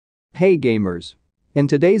Hey gamers! In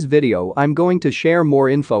today's video I'm going to share more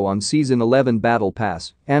info on Season 11 Battle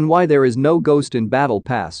Pass and why there is no ghost in Battle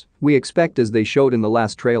Pass we expect as they showed in the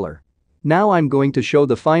last trailer. Now I'm going to show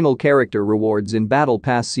the final character rewards in Battle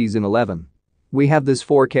Pass Season 11. We have this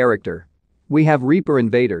 4 character. We have Reaper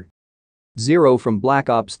Invader, Zero from Black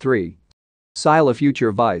Ops 3, Scylla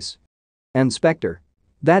Future Vice, and Spectre.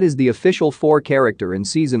 That is the official 4 character in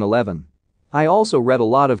Season 11. I also read a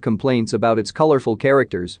lot of complaints about its colorful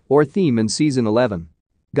characters or theme in Season 11.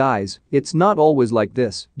 Guys, it's not always like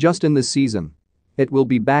this, just in this season. It will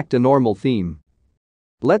be back to normal theme.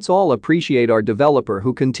 Let's all appreciate our developer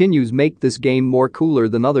who continues make this game more cooler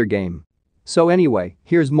than other game. So anyway,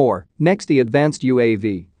 here's more. Next, the advanced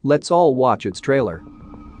UAV. Let's all watch its trailer.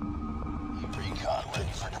 Recon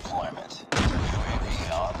ready for deployment.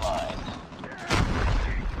 UAV online.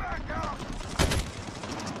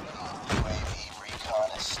 UAV recon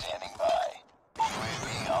is standing by.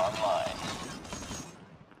 UAV online.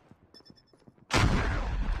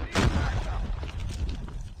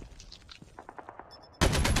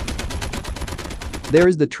 There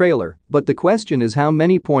is the trailer, but the question is how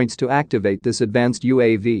many points to activate this advanced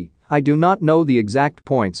UAV. I do not know the exact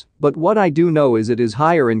points, but what I do know is it is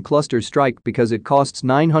higher in Cluster Strike because it costs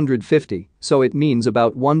 950, so it means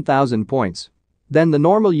about 1000 points. Then the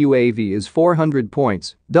normal UAV is 400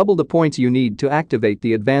 points, double the points you need to activate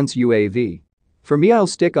the advanced UAV. For me, I'll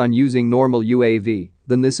stick on using normal UAV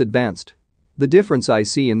than this advanced. The difference I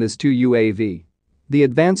see in this 2 UAV. The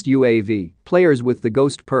advanced UAV, players with the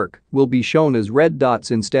Ghost perk, will be shown as red dots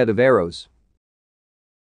instead of arrows.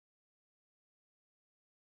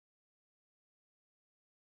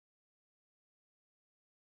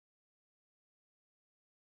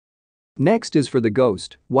 Next is for the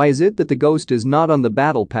Ghost. Why is it that the Ghost is not on the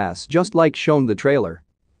Battle Pass just like shown the trailer?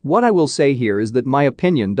 What I will say here is that my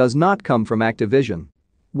opinion does not come from Activision.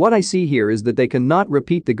 What I see here is that they cannot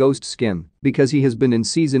repeat the Ghost skin because he has been in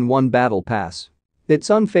Season 1 Battle Pass.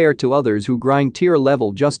 It's unfair to others who grind tier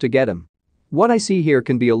level just to get him. What I see here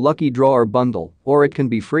can be a lucky draw or bundle, or it can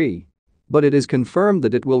be free. But it is confirmed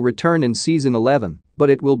that it will return in Season 11, but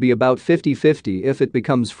it will be about 50-50 if it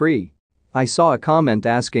becomes free. I saw a comment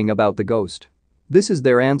asking about the Ghost. This is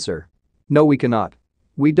their answer. No, we cannot.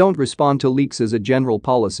 We don't respond to leaks as a general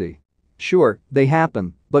policy. Sure, they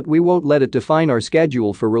happen, but we won't let it define our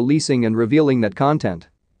schedule for releasing and revealing that content.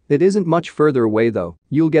 It isn't much further away though,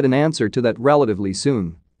 you'll get an answer to that relatively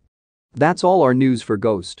soon. That's all our news for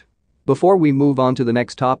Ghost. Before we move on to the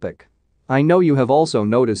next topic. I know you have also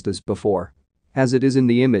noticed this before. As it is in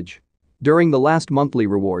the image. During the last monthly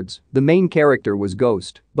rewards, the main character was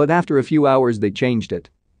Ghost, but after a few hours they changed it.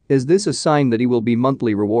 Is this a sign that he will be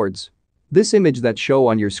monthly rewards? This image that show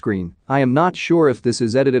on your screen, I am not sure if this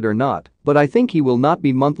is edited or not, but I think he will not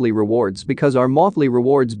be monthly rewards because our monthly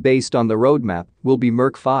rewards based on the roadmap will be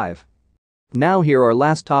Merc 5. Now here our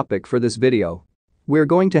last topic for this video. We're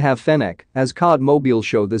going to have Fennex, as COD Mobile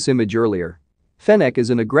showed this image earlier. Fennex is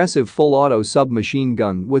an aggressive full-auto submachine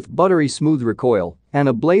gun with buttery smooth recoil and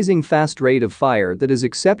a blazing fast rate of fire that is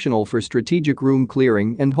exceptional for strategic room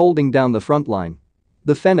clearing and holding down the front line.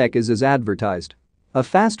 The Fennex is as advertised. A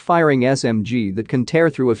fast-firing SMG that can tear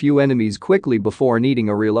through a few enemies quickly before needing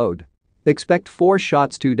a reload. Expect 4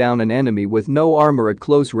 shots to down an enemy with no armor at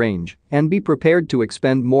close range and be prepared to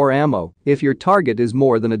expend more ammo if your target is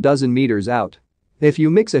more than a dozen meters out. If you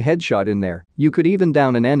mix a headshot in there, you could even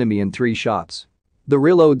down an enemy in 3 shots. The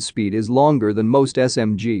reload speed is longer than most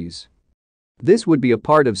SMGs. This would be a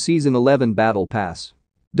part of Season 11 Battle Pass.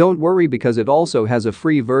 Don't worry because it also has a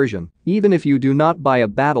free version, even if you do not buy a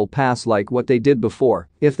battle pass like what they did before,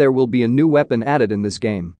 if there will be a new weapon added in this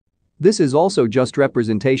game. This is also just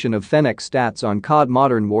representation of Fennex stats on COD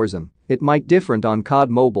Modern Warzone, it might different on COD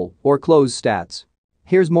Mobile or closed stats.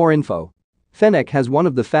 Here's more info. Fennex has one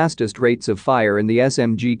of the fastest rates of fire in the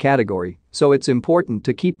SMG category, so it's important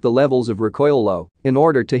to keep the levels of recoil low in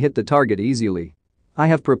order to hit the target easily. I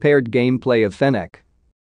have prepared gameplay of Fennex.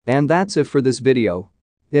 And that's it for this video.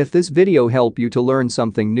 If this video helped you to learn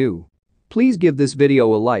something new, please give this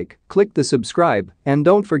video a like, click the subscribe, and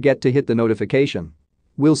don't forget to hit the notification.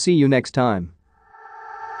 We'll see you next time.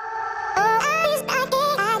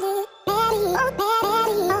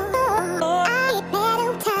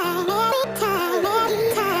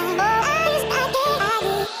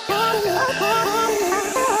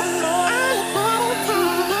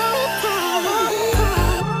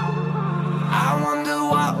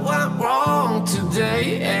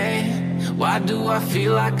 Why do I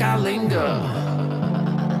feel like I linger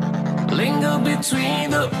between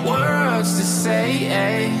the words to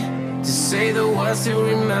say the words to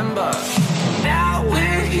remember. Now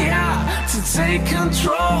we're here to take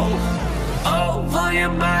control over your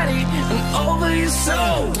body and over your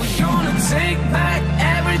soul. We're gonna take back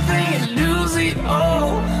everything and lose it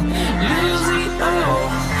all. Lose it all.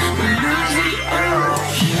 Lose it all.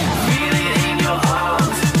 Feel it in your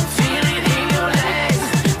arms, feel it in your legs,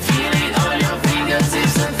 feel it on your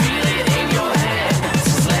fingertips and feel it in your head.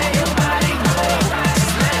 Just let your body go,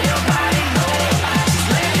 just let your body go, just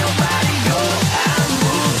let your body go and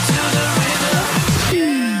move to the rhythm.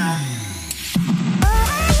 Yeah.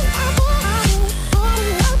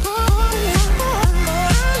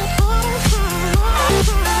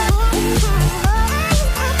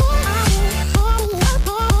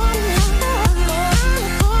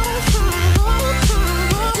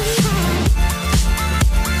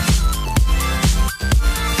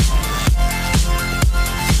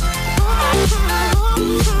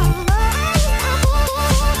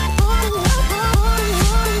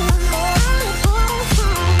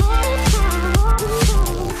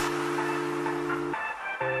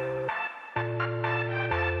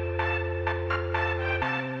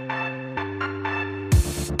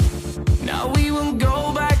 Now we won't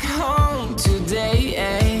go back home today,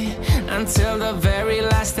 until the very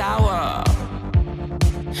last hour.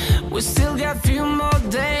 We still got a few more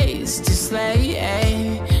days to slay,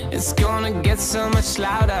 it's gonna get so much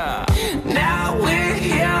louder. Now we're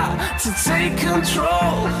here to take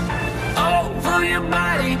control over your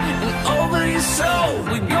body and over your soul.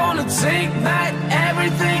 We're gonna take back